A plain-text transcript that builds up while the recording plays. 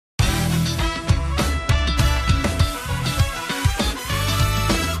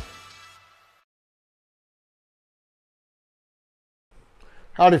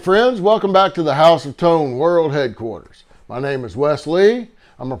Howdy friends, welcome back to the House of Tone World Headquarters. My name is Wes Lee.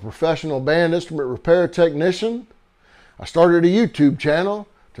 I'm a professional band instrument repair technician. I started a YouTube channel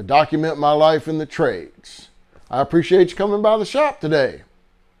to document my life in the trades. I appreciate you coming by the shop today.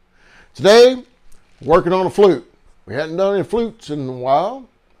 Today, working on a flute. We hadn't done any flutes in a while,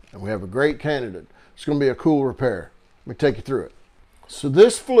 and we have a great candidate. It's going to be a cool repair. Let me take you through it. So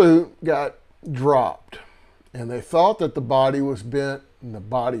this flute got dropped, and they thought that the body was bent, and the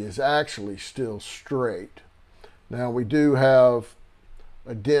body is actually still straight. Now we do have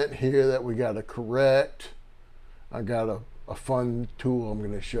a dent here that we got to correct. I got a fun tool I'm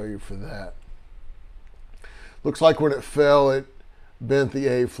going to show you for that. Looks like when it fell, it bent the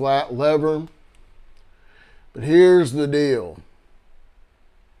A flat lever. But here's the deal.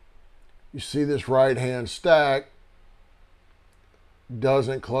 You see this right hand stack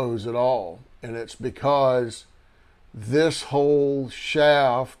doesn't close at all. And it's because this whole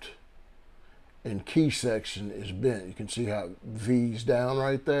shaft and key section is bent. You can see how it V's down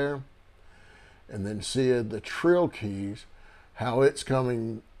right there. And then see the trill keys, how it's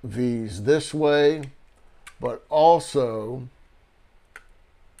coming V's this way, but also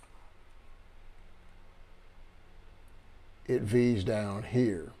it V's down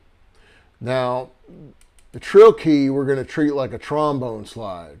here. Now, the trill key we're going to treat like a trombone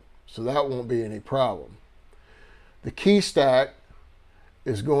slide, so that won't be any problem. The key stack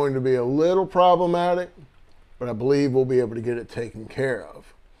is going to be a little problematic, but I believe we'll be able to get it taken care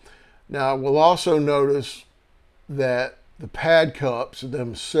of. Now, we'll also notice that the pad cups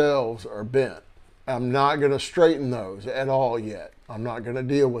themselves are bent. I'm not going to straighten those at all yet. I'm not going to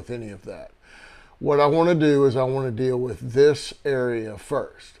deal with any of that. What I want to do is I want to deal with this area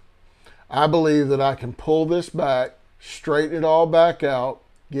first. I believe that I can pull this back, straighten it all back out,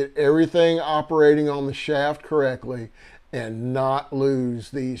 get everything operating on the shaft correctly, and not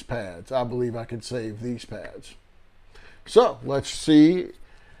lose these pads. I believe I can save these pads. So let's see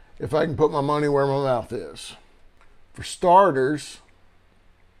if I can put my money where my mouth is. For starters,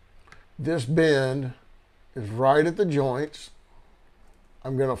 this bend is right at the joints.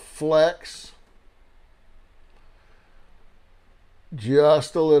 I'm going to flex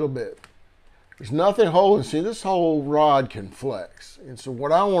just a little bit. There's nothing holding. See, this whole rod can flex. And so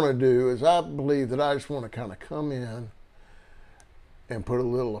what I want to do is I believe that I just want to kind of come in and put a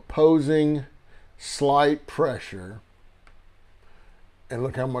little opposing slight pressure. And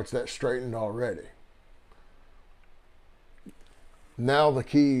look how much that's straightened already. Now the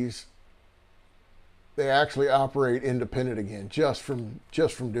keys, they actually operate independent again just from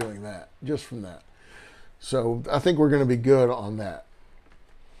doing that, just from that. So I think we're going to be good on that.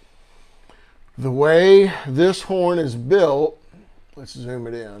 The way this horn is built, let's zoom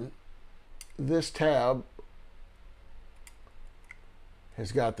it in. This tab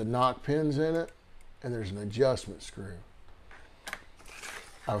has got the knock pins in it, and there's an adjustment screw.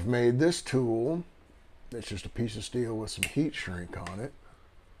 I've made this tool, that's just a piece of steel with some heat shrink on it,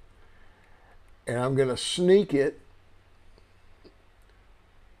 and I'm going to sneak it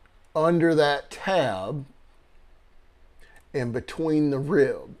under that tab and between the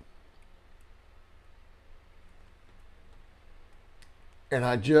rib. And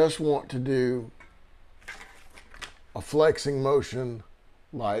I just want to do a flexing motion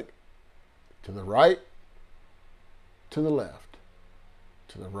like to the right, to the left,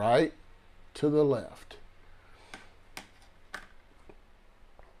 to the right, to the left.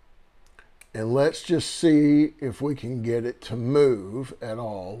 And let's just see if we can get it to move at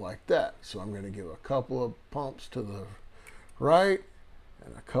all like that. So I'm going to give a couple of pumps to the right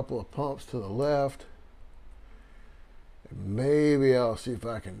and a couple of pumps to the left. And maybe I'll see if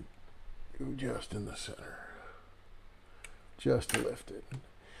I can do just in the center, just to lift it.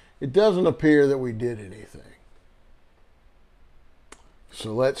 It doesn't appear that we did anything.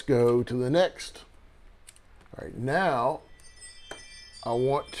 So let's go to the next. All right, now I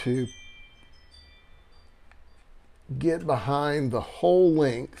want to get behind the whole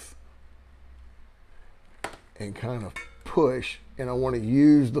length and kind of push, and I want to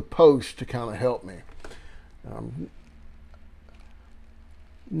use the post to kind of help me. I'm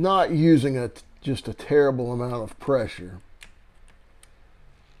not using just a terrible amount of pressure.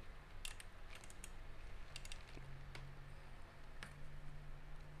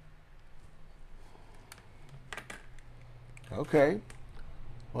 Okay,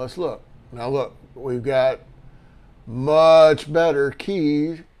 let's look. Now look, we've got much better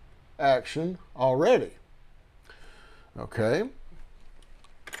key action already. Okay,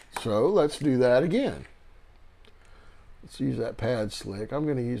 so let's do that again. Let's use that pad slick. I'm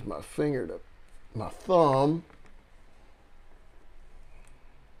going to use my thumb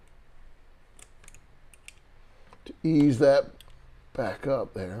ease that back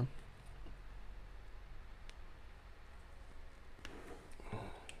up there.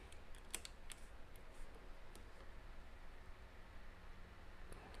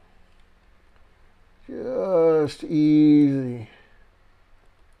 Just easy.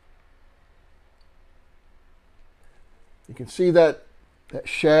 You can see that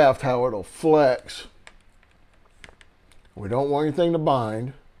shaft, how it'll flex. We don't want anything to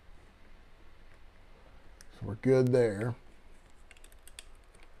bind. So we're good there.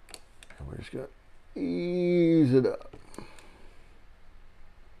 And we're just going to ease it up.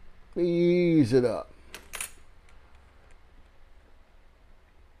 Ease it up.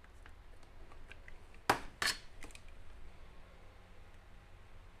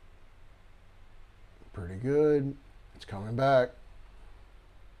 Pretty good. It's coming back.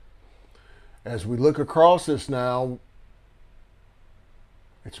 As we look across this now,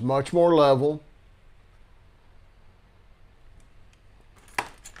 it's much more level.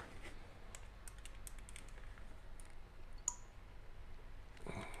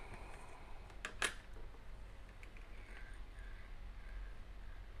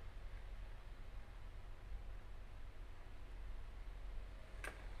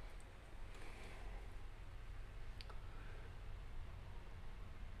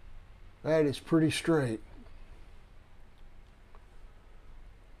 That is pretty straight.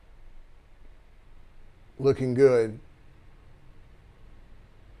 Looking good.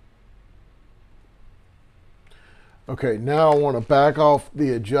 Okay, now I want to back off the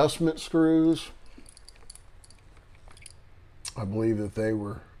adjustment screws. I believe that they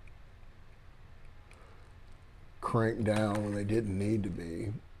were cranked down when they didn't need to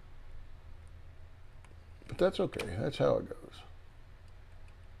be. But that's okay. That's how it goes.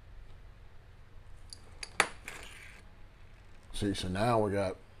 See, so now we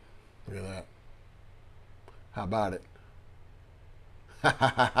got, look at that. How about it? Ha ha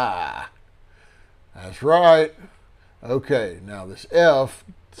ha ha. That's right. Okay, now this F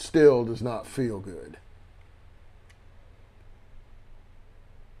still does not feel good.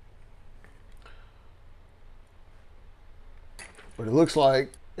 But it looks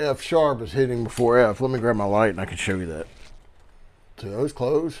like F sharp is hitting before F. Let me grab my light and I can show you that. See those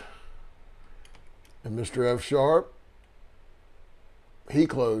close? And Mr. F sharp, he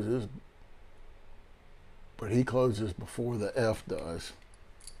closes, but he closes before the F does.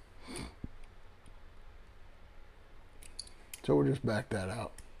 So we'll just back that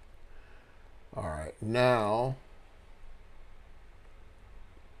out. All right, now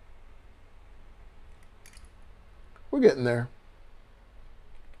we're getting there.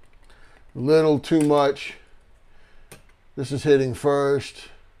 A little too much. This is hitting first.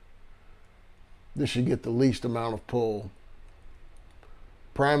 This should get the least amount of pull.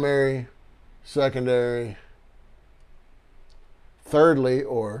 Primary, secondary, thirdly,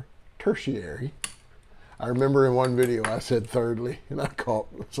 or tertiary. I remember in one video I said thirdly, and I caught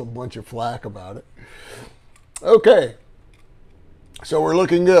some bunch of flack about it. Okay, so we're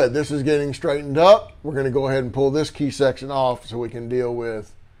looking good. This is getting straightened up. We're going to go ahead and pull this key section off so we can deal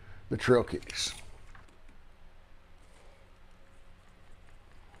with the trill keys.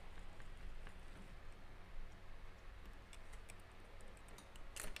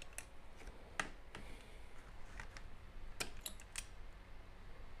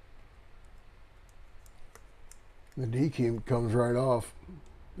 The D key comes right off.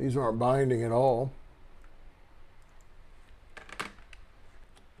 These aren't binding at all.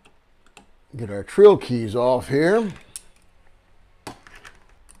 Get our trill keys off here.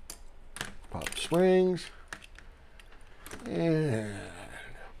 Pop the springs. And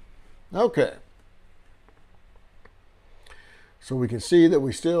okay. So we can see that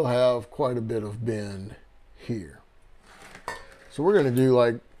we still have quite a bit of bend here. So we're going to do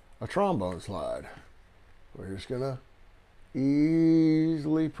like a trombone slide. We're just going to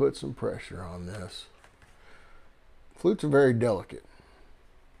easily put some pressure on this. Flutes are very delicate.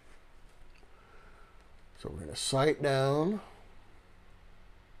 So we're going to sight down.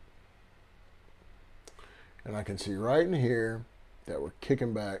 And I can see right in here that we're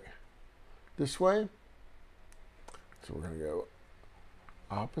kicking back this way. So we're going to go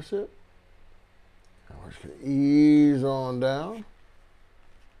opposite. And we're just going to ease on down.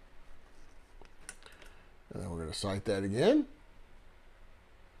 And then we're going to sight that again.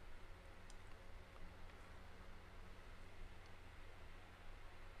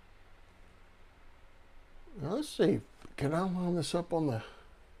 Now let's see, can I line this up on the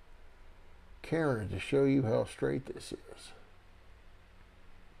camera to show you how straight this is?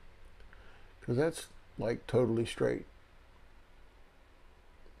 Because that's like totally straight.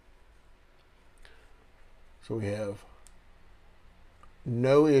 So we have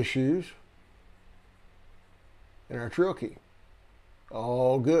no issues in our trill key.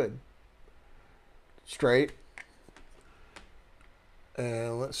 All good. Straight.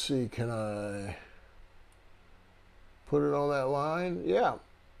 And let's see, can I put it on that line? Yeah,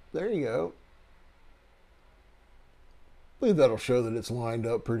 there you go. I believe that'll show that it's lined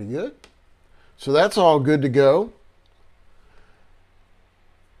up pretty good. So that's all good to go.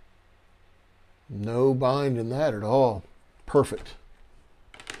 No bind in that at all. Perfect.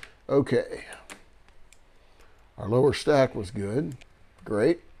 Okay. Our lower stack was good.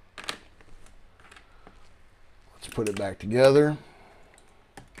 Great. Let's put it back together.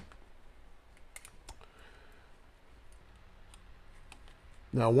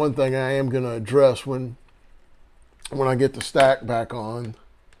 Now, one thing I am going to address when I get the stack back on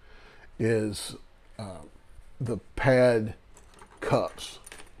is the pad cups.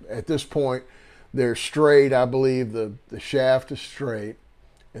 At this point, they're straight. I believe the shaft is straight,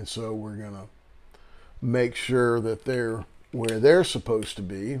 and so we're going to make sure that they're where they're supposed to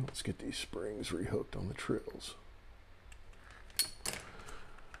be. Let's get these springs rehooked on the trills.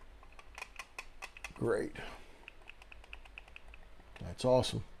 Great. That's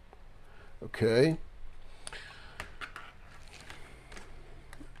awesome. Okay.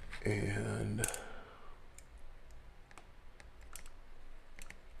 And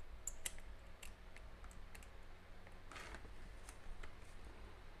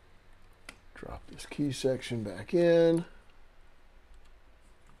drop this key section back in.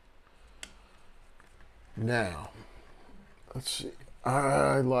 Now, let's see.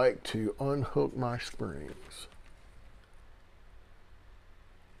 I like to unhook my springs.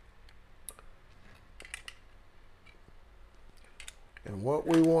 And what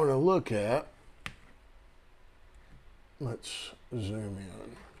we want to look at, let's zoom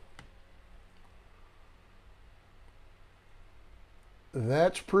in.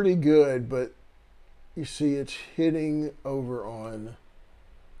 That's pretty good, but you see it's hitting over on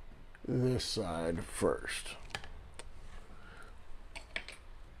this side first.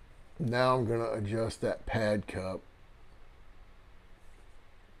 Now I'm going to adjust that pad cup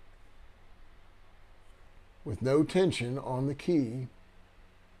with no tension on the key,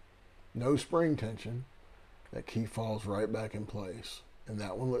 no spring tension. That key falls right back in place. And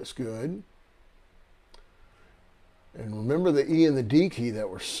that one looks good. And remember the E and the D key that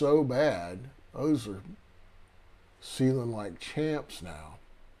were so bad, those are sealing like champs now.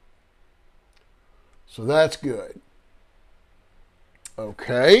 So that's good.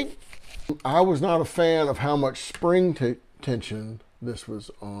 Okay. I was not a fan of how much spring tension this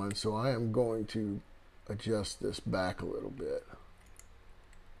was on, so I am going to adjust this back a little bit.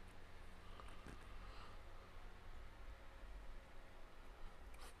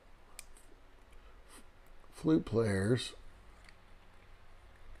 Flute players,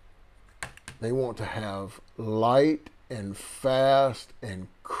 they want to have light and fast and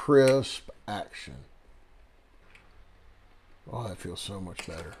crisp action. Oh, that feels so much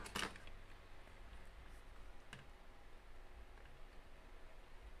better.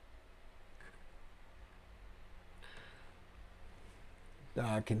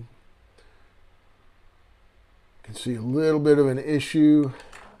 Now I can see a little bit of an issue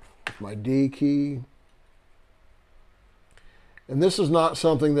with my D key. And this is not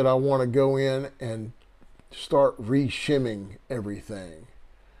something that I want to go in and start re-shimming everything.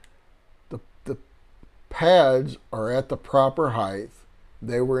 The pads are at the proper height.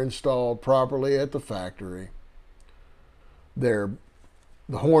 They were installed properly at the factory. The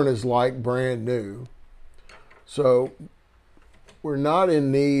horn is like brand new. So we're not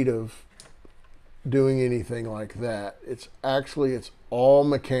in need of doing anything like that. It's all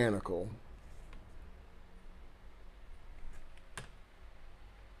mechanical.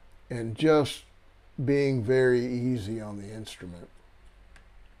 And just being very easy on the instrument.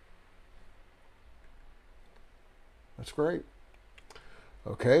 That's great.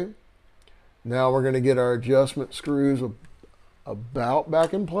 Okay, now we're going to get our adjustment screws about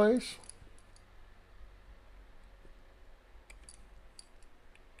back in place.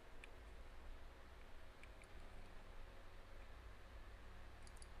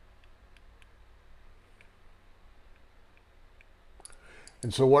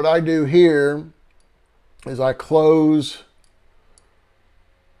 And so what I do here is I close,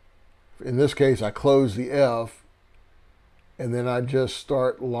 in this case I close the F, and then I just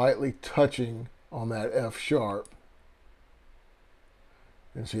start lightly touching on that F sharp.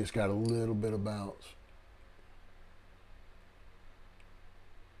 And see, it's got a little bit of bounce.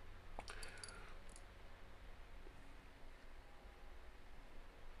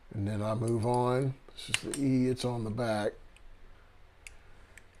 And then I move on. This is the E, it's on the back.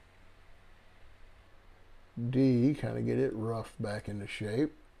 D, kind of get it rough back into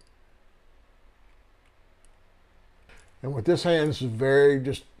shape. And with this hand, it's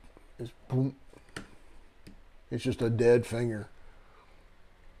boom. It's just a dead finger.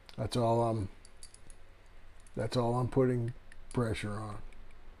 That's all I'm putting pressure on.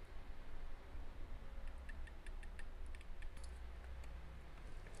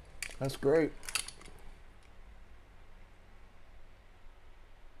 That's great.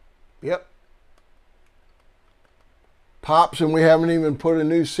 Yep. Pops, and we haven't even put a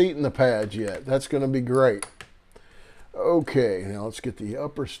new seat in the pads yet. That's going to be great. Okay, now let's get the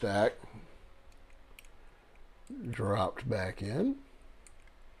upper stack dropped back in.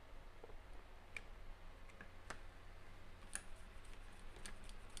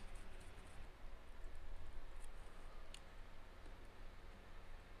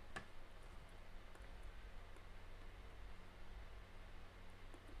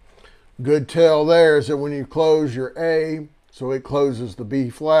 Good tell there is that when you close your A, so it closes the B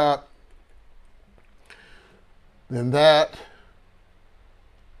flat, then that,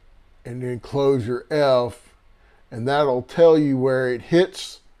 and then close your F, and that'll tell you where it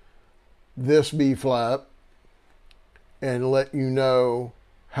hits this B flat and let you know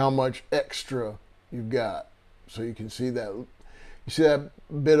how much extra you've got. So you can see that. You see that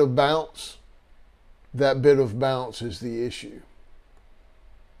bit of bounce? That bit of bounce is the issue.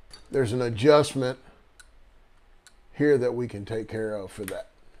 There's an adjustment here that we can take care of for that.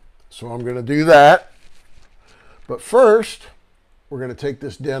 So I'm going to do that. But first, we're going to take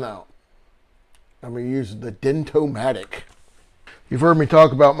this dent out. I'm going to use the Dentomatic. You've heard me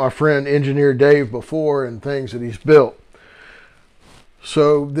talk about my friend Engineer Dave before and things that he's built.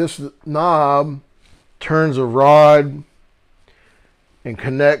 So this knob turns a rod and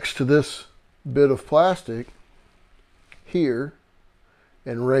connects to this bit of plastic here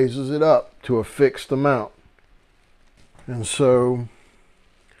and raises it up to a fixed amount. And so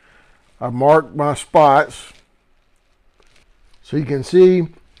I marked my spots. So you can see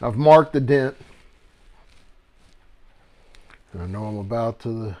I've marked the dent. And I know I'm about to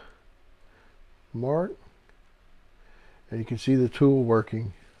the mark. And you can see the tool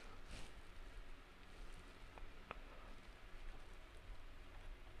working.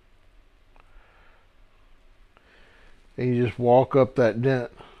 And you just walk up that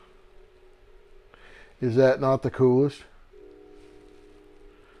dent. Is that not the coolest?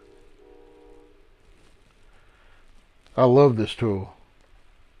 I love this tool.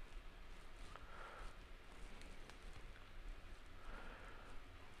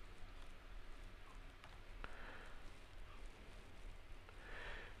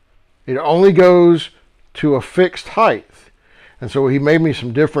 It only goes to a fixed height. And so he made me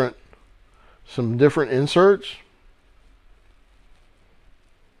some different inserts.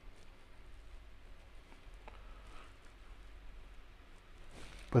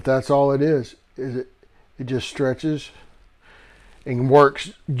 But that's all it is it just stretches and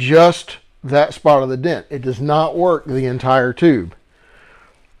works just that spot of the dent. It does not work the entire tube.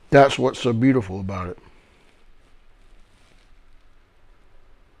 That's what's so beautiful about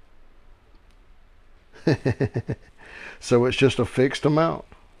it. So it's just a fixed amount.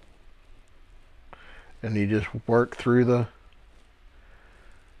 And you just work through the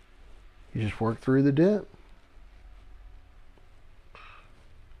dent.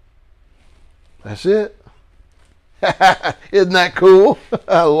 That's it. Isn't that cool?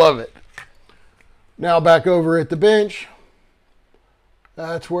 I love it. Now back over at the bench.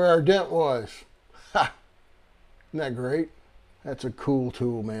 That's where our dent was. Ha! Isn't that great? That's a cool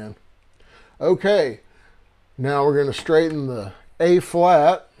tool, man. Okay. Now we're going to straighten the A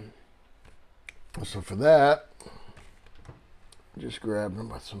flat. So for that, just grab them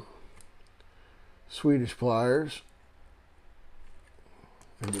with some Swedish pliers.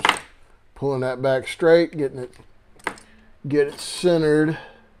 And just pulling that back straight, get it centered.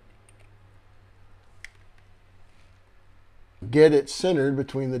 Get it centered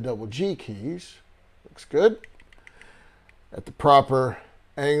between the double G keys. Looks good. At the proper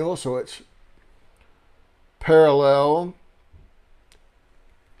angle, so it's parallel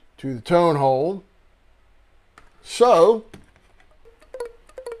to the tone hole. So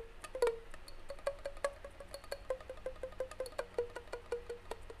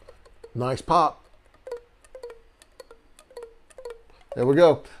nice pop. There we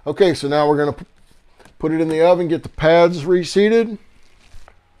go. Okay, so now we're going to put it in the oven, get the pads reseated.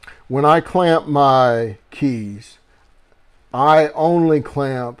 When I clamp my keys, I only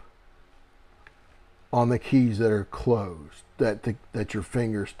clamp on the keys that are closed. that your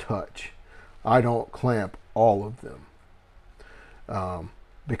fingers touch. I don't clamp all of them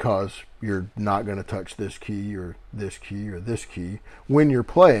because you're not going to touch this key or this key or this key when you're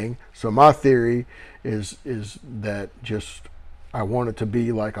playing. So my theory is that just I want it to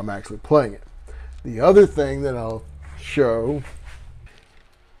be like I'm actually playing it. The other thing that I'll show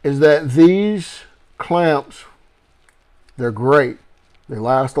is that these clamps, they're great. They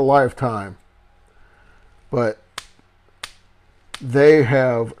last a lifetime. But they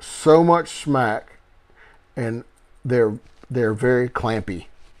have so much smack, and they're very clampy.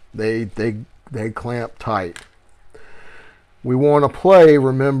 They clamp tight. We want to play,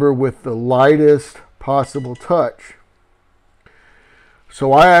 remember, with the lightest possible touch.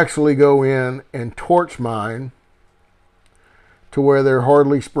 So I actually go in and torch mine to where they're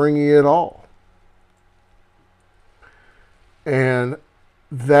hardly springy at all. And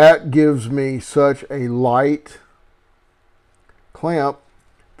that gives me such a light clamp.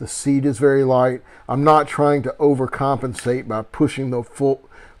 The seat is very light. I'm not trying to overcompensate by pushing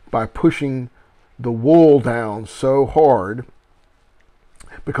the wool down so hard,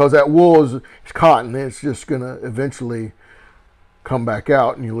 because that wool is cotton. It's just going to eventually come back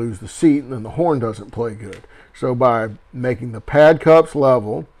out and you lose the seat, and then the horn doesn't play good. So by making the pad cups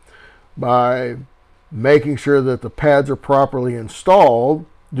level, by making sure that the pads are properly installed,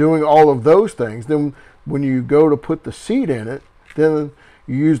 doing all of those things, then when you go to put the seat in it, then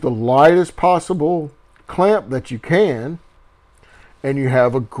you use the lightest possible clamp that you can, and you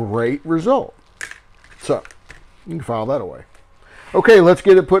have a great result. So you can file that away. Okay, let's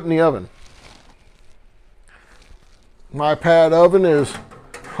get it put in the oven. My pad oven is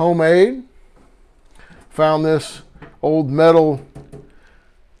homemade. Found this old metal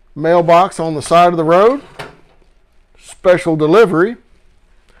mailbox on the side of the road. Special delivery.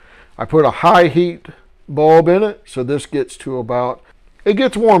 I put a high heat bulb in it, so this gets to about, it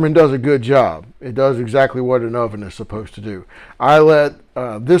gets warm and does a good job. It does exactly what an oven is supposed to do. I let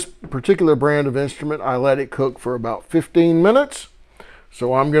this particular brand of instrument, I let it cook for about 15 minutes.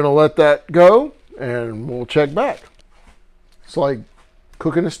 So I'm going to let that go and we'll check back. It's like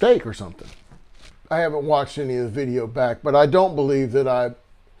cooking a steak or something. I haven't watched any of the video back, but I don't believe that I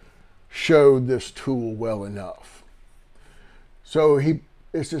showed this tool well enough. So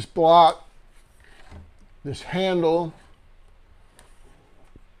it's this block, this handle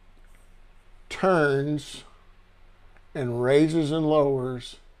turns and raises and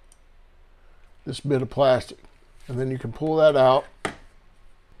lowers this bit of plastic. And then you can pull that out.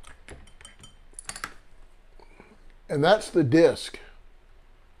 And that's the disc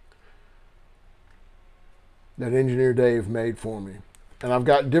that Engineer Dave made for me. And I've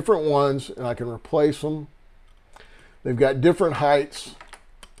got different ones and I can replace them. They've got different heights,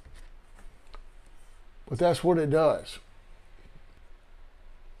 but that's what it does.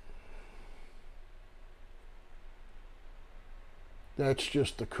 That's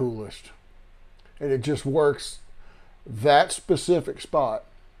just the coolest. And it just works that specific spot.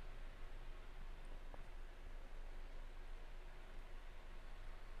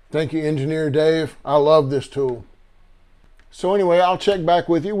 Thank you, Engineer Dave. I love this tool. So anyway, I'll check back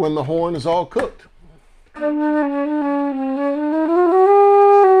with you when the horn is all cooked.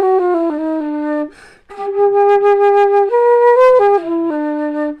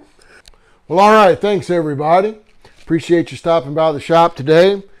 Well, all right. Thanks, everybody. Appreciate you stopping by the shop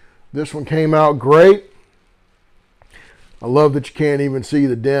today. This one came out great. I love that you can't even see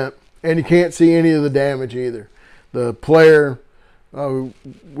the dent, and you can't see any of the damage either. The player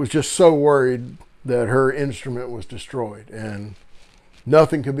was just so worried that her instrument was destroyed, and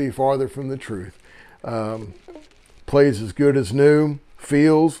nothing could be farther from the truth. Plays as good as new,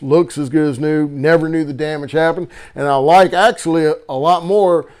 feels, looks as good as new, never knew the damage happened, and I like actually a lot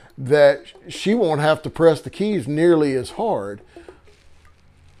more that she won't have to press the keys nearly as hard.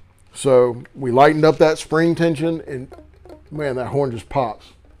 So we lightened up that spring tension, and man, that horn just pops.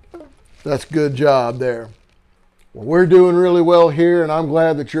 That's a good job there. Well, we're doing really well here, and I'm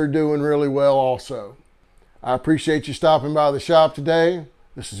glad that you're doing really well also. I appreciate you stopping by the shop today.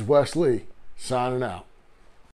 This is Wes Lee, signing out.